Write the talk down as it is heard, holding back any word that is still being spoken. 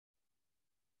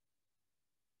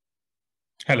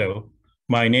Hello,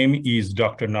 my name is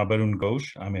Dr. Nabarun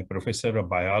Ghosh. I'm a professor of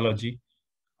biology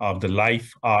of the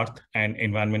Life, Earth, and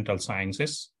Environmental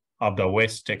Sciences of the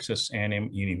West Texas A&M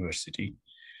University.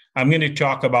 I'm going to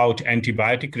talk about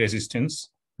antibiotic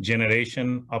resistance,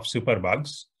 generation of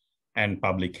superbugs, and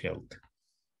public health.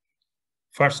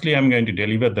 Firstly, I'm going to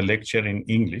deliver the lecture in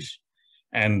English,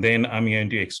 and then I'm going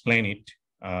to explain it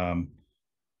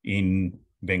in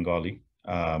Bengali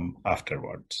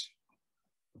afterwards.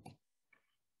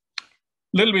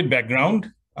 Little bit background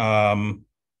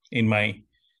in my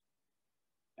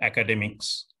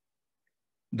academics.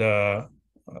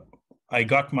 I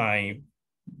got my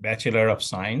Bachelor of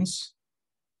Science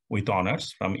with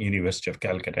honors from University of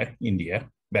Calcutta, India,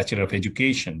 Bachelor of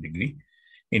Education degree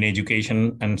in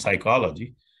Education and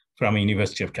Psychology from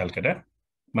University of Calcutta,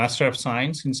 Master of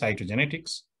Science in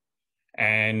Cytogenetics,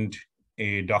 and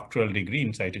a doctoral degree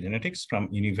in cytogenetics from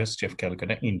University of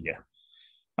Calcutta, India.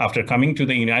 After coming to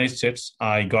the United States,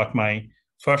 I got my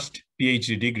first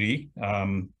PhD degree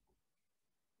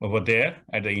over there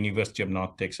at the University of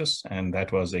North Texas, and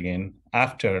that was again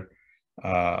after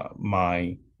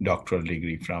my doctoral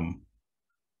degree from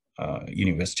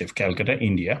University of Calcutta,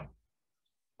 India.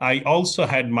 I also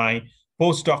had my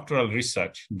postdoctoral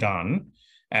research done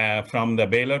from the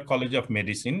Baylor College of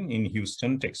Medicine in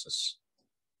Houston, Texas.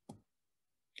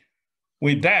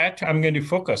 With that, I'm going to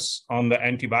focus on the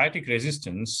antibiotic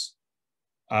resistance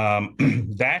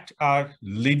that are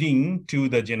leading to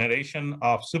the generation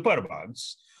of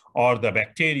superbugs or the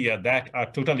bacteria that are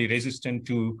totally resistant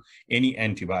to any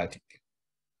antibiotic.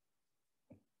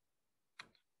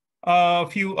 A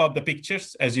few of the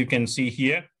pictures, as you can see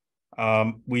here,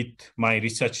 with my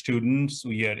research students,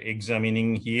 we are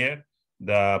examining here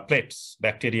the plates,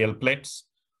 bacterial plates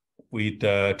with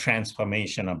the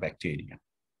transformation of bacteria.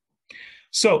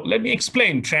 So let me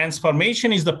explain.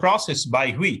 Transformation is the process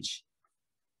by which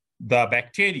the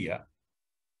bacteria,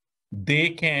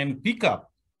 they can pick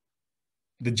up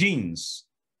the genes.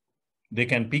 They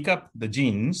can pick up the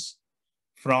genes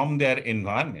from their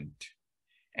environment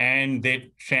and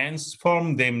they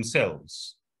transform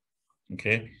themselves,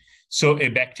 okay? So a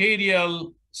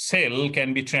bacterial cell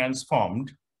can be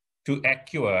transformed to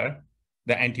acquire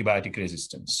the antibiotic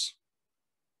resistance.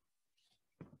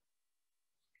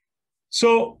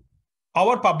 So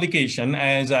our publication,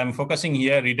 as I'm focusing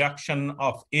here, reduction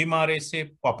of MRSA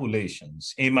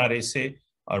populations, MRSA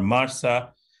or MRSA,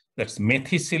 that's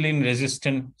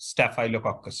methicillin-resistant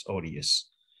Staphylococcus aureus.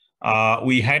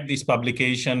 We had this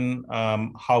publication,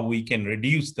 how we can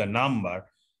reduce the number.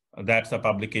 That's the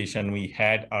publication we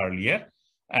had earlier.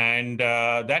 And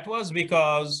that was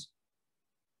because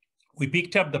we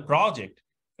picked up the project,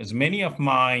 as many of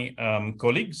my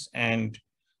colleagues and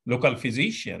local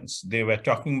physicians, they were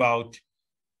talking about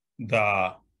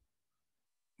the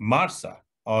MRSA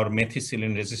or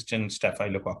methicillin-resistant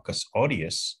Staphylococcus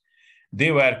aureus. They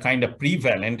were kind of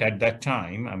prevalent at that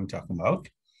time, I'm talking about.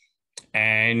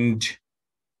 And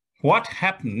what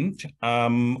happened,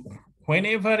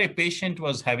 whenever a patient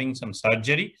was having some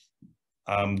surgery,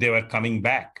 they were coming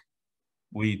back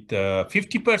with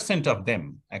 50% of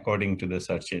them, according to the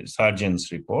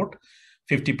surgeon's report,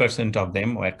 50% of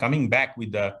them were coming back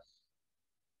with the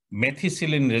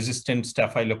methicillin-resistant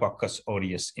Staphylococcus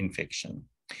aureus infection.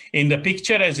 In the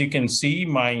picture, as you can see,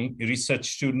 my research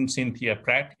student, Cynthia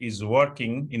Pratt, is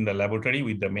working in the laboratory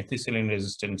with the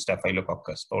methicillin-resistant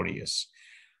Staphylococcus aureus.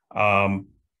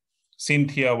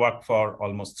 Cynthia worked for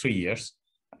almost 3 years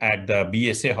at the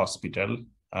BSA hospital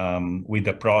with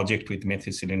the project with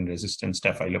methicillin-resistant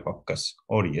Staphylococcus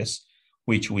aureus,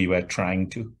 which we were trying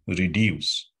to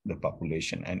reduce the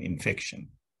population and infection.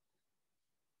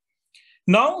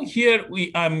 Now here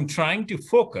I'm trying to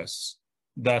focus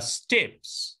the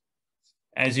steps,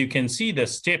 as you can see, the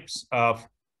steps of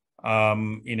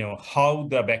how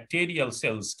the bacterial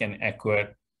cells can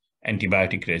acquire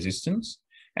antibiotic resistance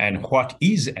and what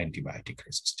is antibiotic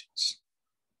resistance.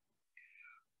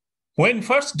 When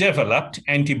first developed,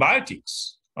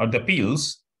 antibiotics or the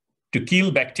pills to kill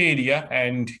bacteria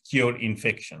and cure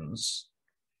infections.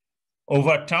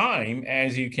 Over time,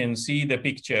 as you can see the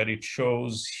picture, it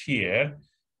shows here,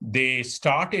 they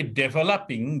started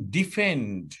developing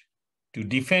to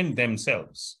defend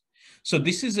themselves. So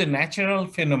this is a natural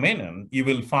phenomenon you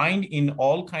will find in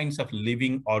all kinds of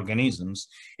living organisms,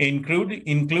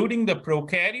 including the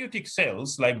prokaryotic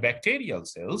cells like bacterial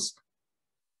cells.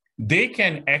 They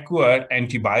can acquire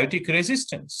antibiotic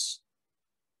resistance.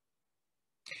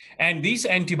 And these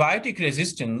antibiotic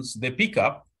resistance, they pick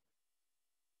up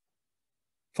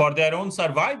for their own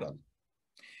survival.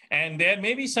 And there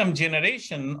may be some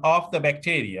generation of the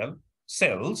bacterial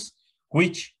cells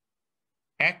which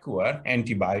acquire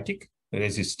antibiotic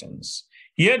resistance.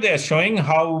 Here they are showing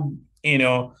how,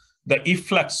 the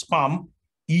efflux pump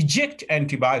eject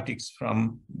antibiotics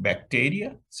from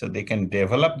bacteria, so they can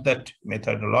develop that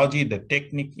methodology, the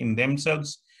technique in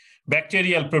themselves.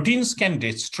 Bacterial proteins can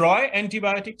destroy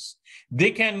antibiotics.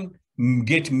 They can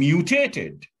get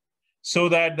mutated so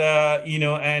that,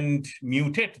 and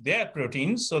mutate their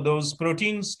proteins. So those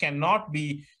proteins cannot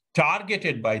be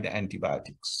targeted by the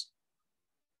antibiotics.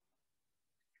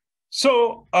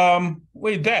 So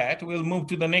with that, we'll move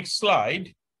to the next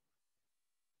slide,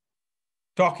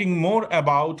 talking more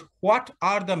about what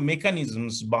are the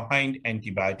mechanisms behind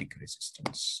antibiotic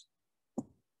resistance.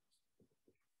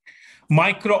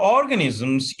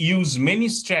 Microorganisms use many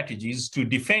strategies to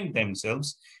defend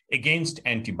themselves against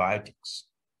antibiotics.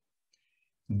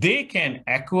 They can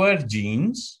acquire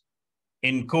genes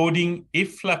encoding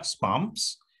efflux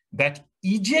pumps that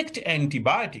eject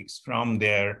antibiotics from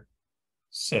their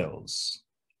cells.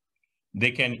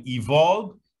 They can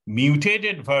evolve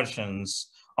mutated versions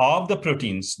of the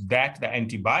proteins that the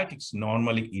antibiotics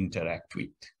normally interact with.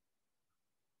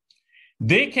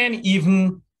 They can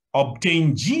even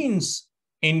obtain genes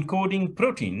encoding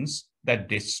proteins that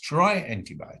destroy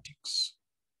antibiotics.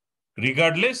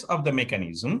 Regardless of the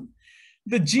mechanism,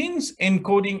 the genes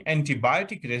encoding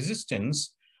antibiotic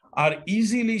resistance are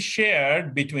easily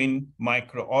shared between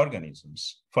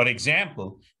microorganisms. For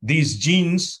example, these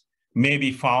genes may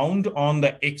be found on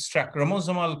the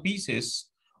extrachromosomal pieces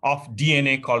of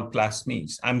DNA called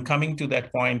plasmids. I'm coming to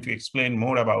that point to explain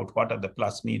more about what are the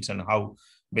plasmids and how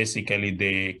basically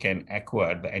they can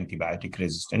acquire the antibiotic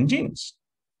resistant genes.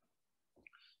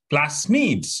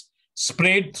 Plasmids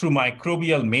spread through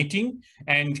microbial mating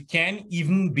and can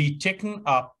even be taken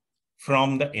up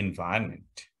from the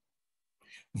environment.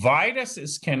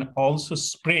 Viruses can also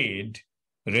spread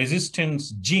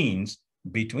resistance genes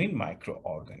between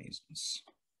microorganisms.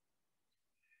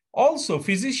 Also,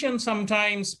 physicians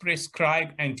sometimes prescribe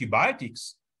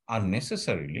antibiotics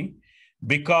unnecessarily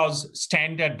because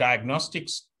standard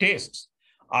diagnostics tests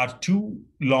are too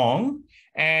long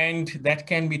and that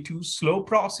can be too slow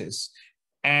process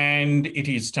and it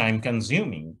is time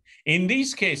consuming. In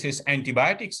these cases,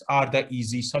 antibiotics are the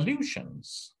easy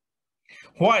solutions.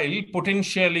 While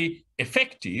potentially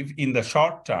effective in the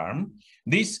short term,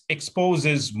 this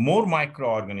exposes more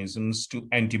microorganisms to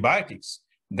antibiotics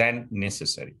than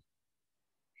necessary.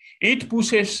 It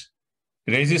pushes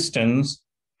resistance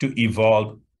to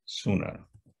evolve sooner.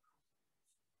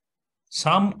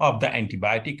 Some of the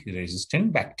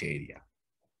antibiotic-resistant bacteria.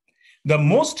 The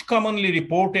most commonly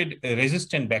reported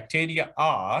resistant bacteria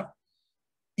are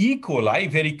E. coli,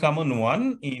 very common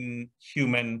one in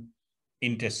human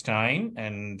intestine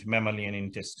and mammalian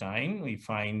intestine. We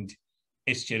find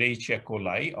Escherichia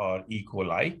coli or E.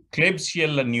 coli,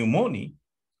 Klebsiella pneumoniae,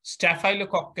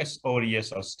 Staphylococcus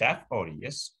aureus or Staph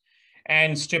aureus,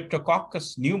 and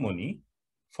Streptococcus pneumoniae,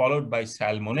 followed by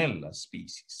Salmonella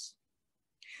species.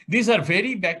 These are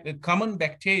very common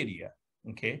bacteria,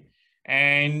 okay?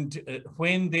 And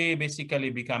when they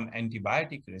basically become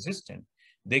antibiotic resistant,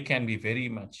 they can be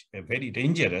very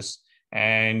dangerous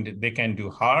and they can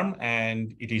do harm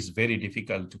and it is very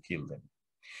difficult to kill them.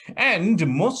 And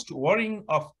most worrying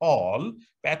of all,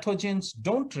 pathogens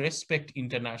don't respect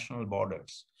international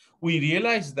borders. We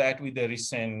realize that with the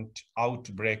recent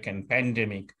outbreak and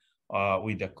pandemic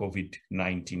with the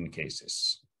COVID-19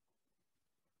 cases.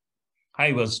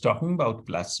 I was talking about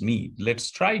plasmid.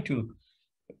 Let's try to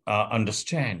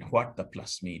understand what the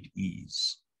plasmid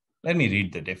is. Let me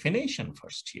read the definition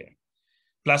first here.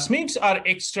 Plasmids are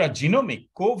extragenomic,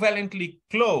 covalently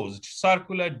closed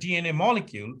circular DNA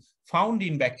molecule found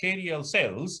in bacterial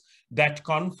cells that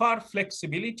confer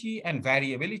flexibility and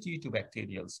variability to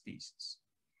bacterial species.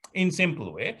 In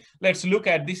simple way, let's look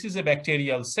at, this is a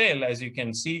bacterial cell. As you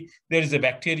can see, there is a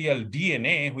bacterial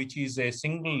DNA, which is a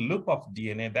single loop of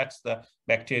DNA. That's the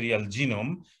bacterial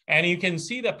genome. And you can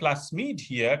see the plasmid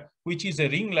here, which is a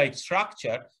ring-like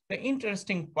structure. The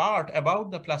interesting part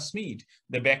about the plasmid,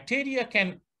 the bacteria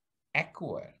can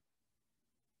acquire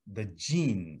the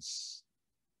genes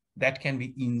that can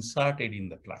be inserted in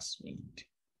the plasmid.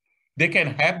 They can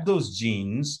have those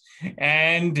genes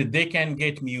and they can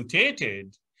get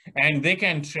mutated and they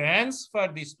can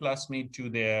transfer this plasmid to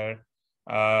their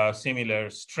similar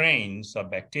strains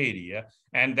of bacteria.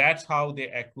 And that's how they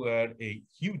acquire a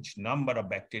huge number of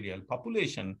bacterial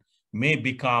population may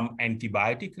become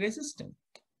antibiotic resistant.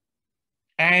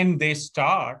 And they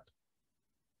start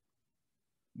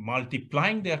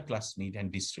multiplying their plasmid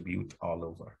and distribute all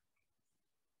over.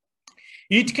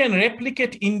 It can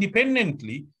replicate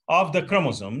independently of the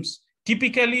chromosomes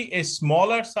typically a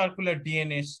smaller circular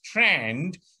DNA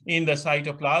strand in the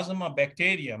cytoplasm of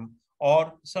bacterium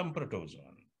or some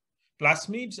protozoan.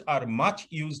 Plasmids are much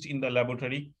used in the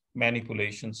laboratory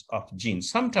manipulations of genes.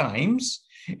 Sometimes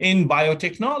in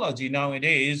biotechnology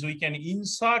nowadays, we can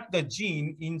insert the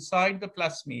gene inside the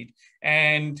plasmid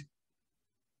and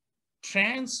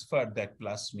transfer that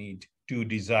plasmid to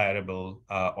desirable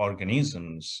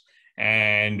organisms,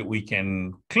 and we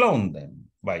can clone them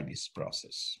by this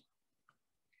process.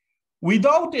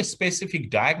 Without a specific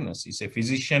diagnosis, a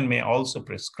physician may also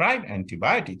prescribe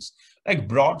antibiotics, like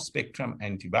broad-spectrum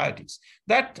antibiotics,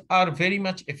 that are very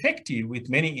much effective with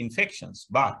many infections,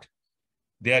 but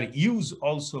their use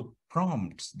also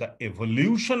prompts the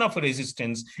evolution of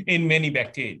resistance in many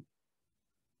bacteria.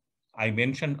 I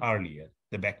mentioned earlier,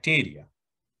 the bacteria,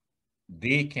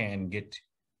 they can get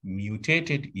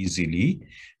mutated easily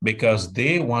because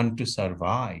they want to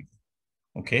survive.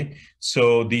 Okay,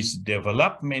 so this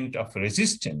development of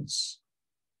resistance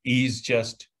is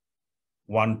just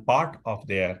one part of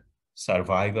their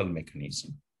survival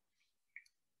mechanism.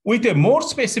 With a more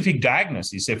specific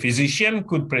diagnosis, a physician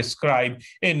could prescribe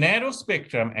a narrow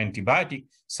spectrum antibiotic.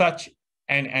 Such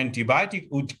an antibiotic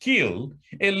would kill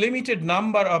a limited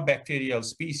number of bacterial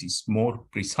species. More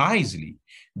precisely,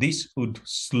 this would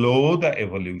slow the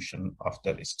evolution of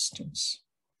the resistance.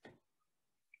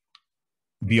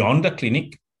 Beyond the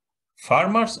clinic,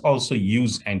 farmers also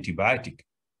use antibiotic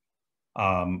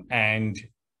and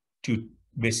to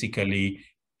basically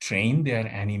train their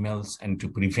animals and to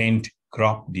prevent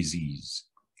crop disease.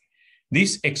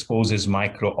 This exposes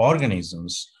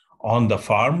microorganisms on the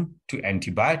farm to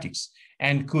antibiotics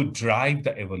and could drive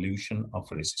the evolution of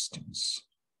resistance.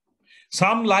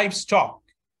 Some livestock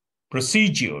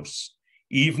procedures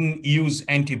even use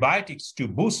antibiotics to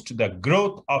boost the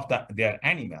growth of their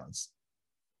animals.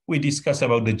 We discuss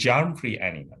about the germ-free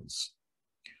animals,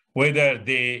 whether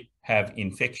they have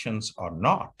infections or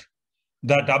not.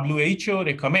 The WHO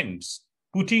recommends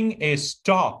putting a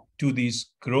stop to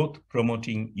this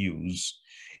growth-promoting use.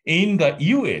 In the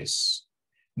US,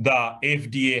 the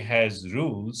FDA has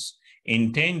rules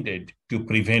intended to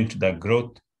prevent the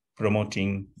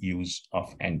growth-promoting use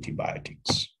of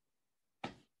antibiotics.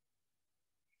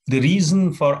 The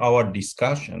reason for our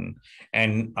discussion,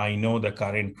 and I know the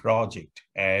current project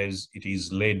as it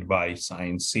is led by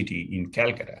Science City in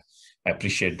Calcutta, I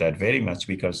appreciate that very much,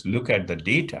 because look at the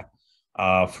data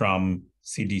from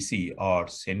CDC, or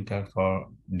Center for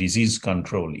Disease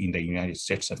Control in the United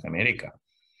States of America.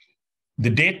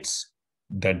 The deaths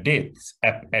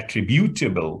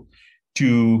attributable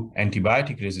to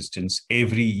antibiotic resistance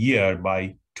every year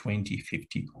by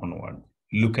 2050 onward.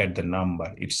 Look at the number,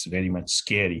 it's very much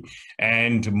scary.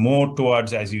 And more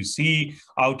towards, as you see,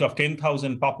 out of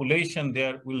 10,000 population,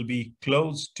 there will be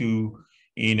close to,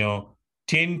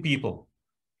 10 people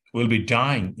will be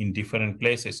dying in different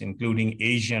places, including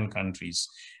Asian countries,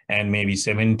 and maybe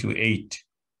 7 to 8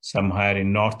 somewhere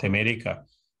in North America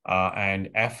and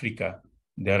Africa.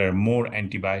 There are more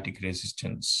antibiotic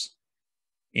resistance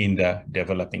in the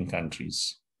developing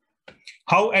countries.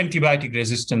 How antibiotic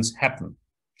resistance happen?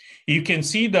 You can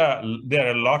see there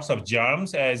are lots of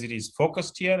germs as it is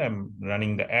focused here. I'm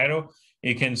running the arrow.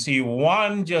 You can see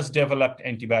one just developed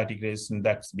antibiotic resistance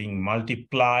that's being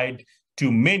multiplied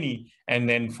to many, and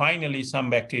then finally some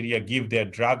bacteria give their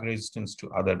drug resistance to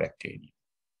other bacteria.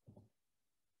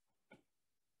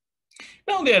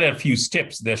 Now there are a few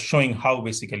steps that are showing how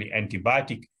basically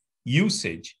antibiotic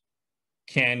usage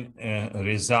can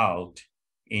result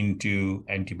into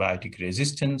antibiotic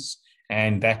resistance,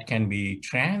 and that can be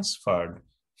transferred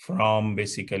from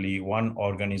basically one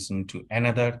organism to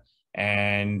another,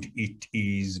 and it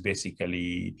is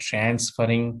basically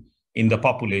transferring in the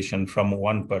population from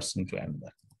one person to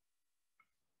another.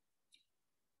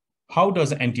 How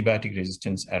does antibiotic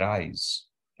resistance arise?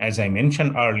 As I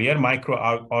mentioned earlier,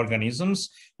 microorganisms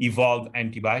evolve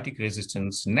antibiotic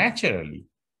resistance naturally.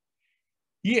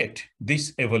 Yet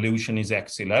this evolution is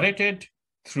accelerated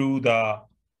through the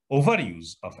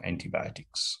overuse of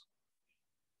antibiotics.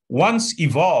 Once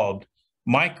evolved,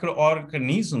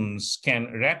 microorganisms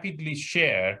can rapidly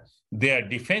share their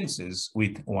defenses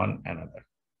with one another.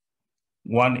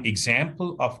 One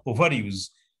example of overuse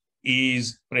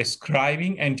is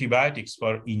prescribing antibiotics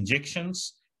for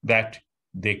injections that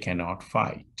they cannot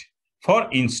fight. For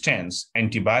instance,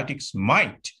 antibiotics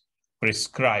might be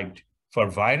prescribed for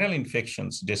viral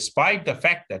infections despite the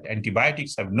fact that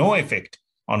antibiotics have no effect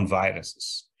on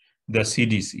viruses. The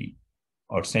CDC,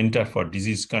 or Center for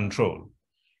Disease Control,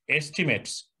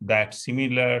 estimates that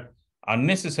similar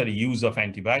unnecessary use of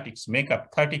antibiotics make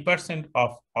up 30%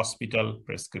 of hospital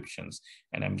prescriptions.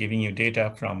 And I'm giving you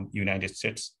data from United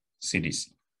States CDC.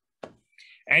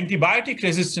 Antibiotic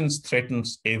resistance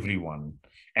threatens everyone.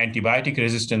 Antibiotic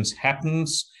resistance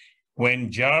happens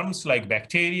when germs like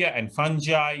bacteria and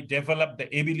fungi develop the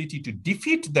ability to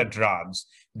defeat the drugs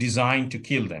designed to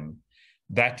kill them.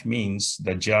 That means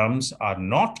the germs are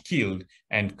not killed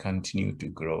and continue to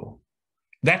grow.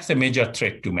 That's a major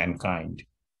threat to mankind.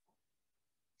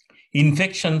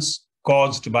 Infections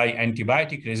caused by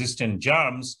antibiotic-resistant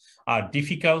germs are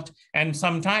difficult and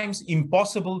sometimes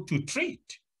impossible to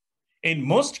treat. In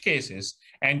most cases,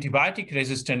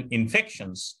 antibiotic-resistant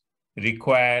infections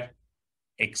require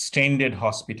extended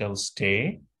hospital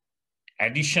stay,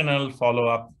 additional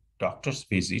follow-up doctor's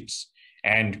visits,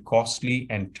 and costly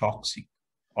and toxic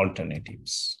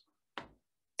alternatives.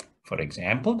 For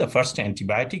example, the first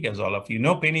antibiotic, as all of you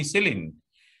know, penicillin,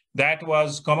 that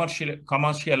was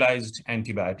commercialized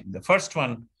antibiotic. The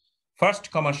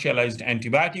first commercialized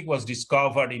antibiotic was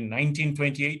discovered in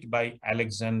 1928 by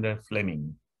Alexander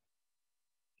Fleming.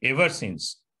 Ever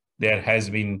since, there has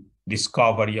been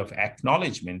discovery of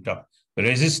acknowledgement of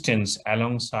resistance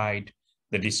alongside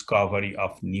the discovery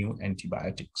of new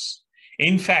antibiotics.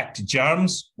 In fact,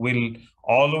 germs will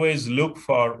always look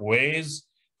for ways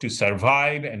to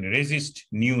survive and resist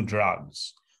new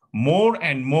drugs. More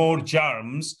and more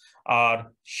germs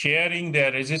are sharing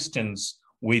their resistance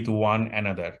with one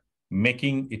another,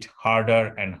 making it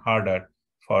harder and harder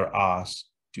for us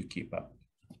to keep up.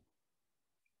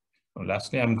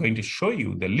 Lastly, I'm going to show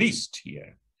you the list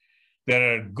here.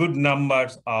 There are good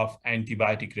numbers of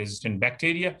antibiotic-resistant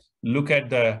bacteria. Look at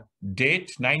the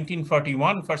date,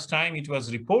 1941, first time it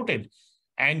was reported.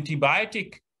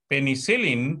 Antibiotic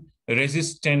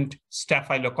penicillin-resistant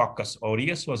Staphylococcus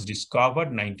aureus was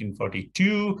discovered,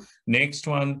 1942. Next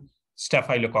one,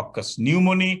 Staphylococcus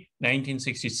pneumoniae,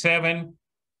 1967.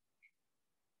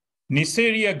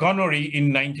 Neisseria gonorrhoeae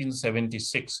in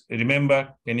 1976. Remember,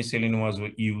 penicillin was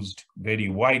used very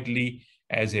widely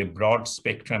as a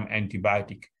broad-spectrum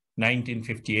antibiotic.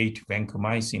 1958,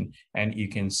 vancomycin, and you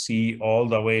can see all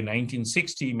the way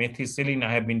 1960, methicillin.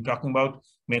 I have been talking about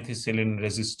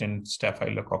methicillin-resistant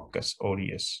Staphylococcus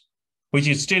aureus, which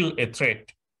is still a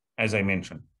threat, as I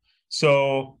mentioned.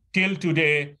 So till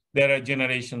today, there are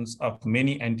generations of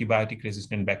many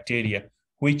antibiotic-resistant bacteria,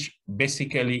 which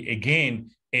basically,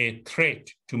 again, a threat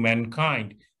to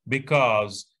mankind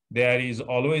because there is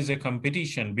always a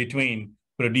competition between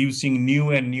producing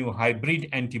new and new hybrid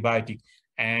antibiotic,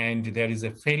 and there is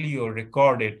a failure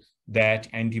recorded that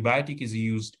antibiotic is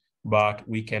used, but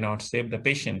we cannot save the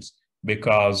patients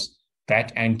because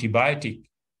that antibiotic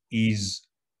is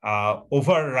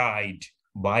override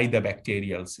by the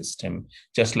bacterial system.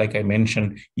 Just like I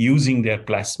mentioned, using their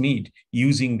plasmid,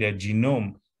 using their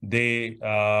genome, they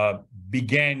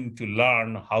began to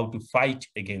learn how to fight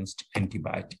against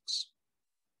antibiotics.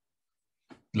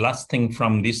 Last thing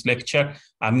from this lecture,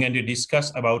 I'm going to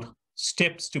discuss about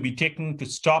steps to be taken to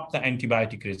stop the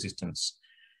antibiotic resistance.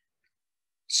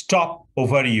 Stop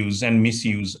overuse and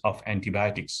misuse of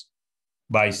antibiotics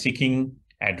by seeking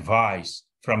advice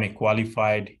from a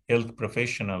qualified health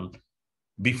professional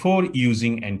before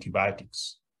using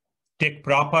antibiotics. Take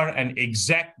proper and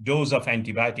exact dose of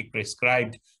antibiotic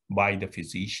prescribed by the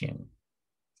physician.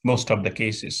 Most of the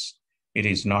cases, it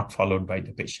is not followed by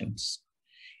the patients.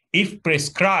 If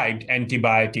prescribed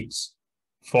antibiotics,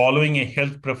 following a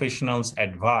health professional's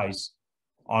advice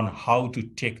on how to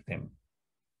take them.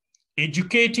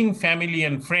 Educating family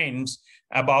and friends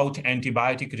about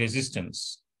antibiotic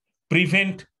resistance.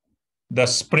 Prevent the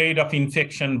spread of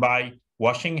infection by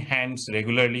washing hands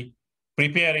regularly,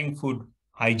 preparing food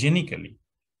hygienically,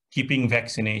 keeping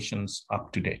vaccinations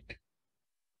up to date.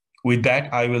 With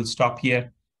that, I will stop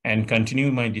here and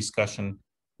continue my discussion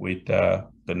with the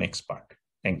next part.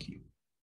 Thank you.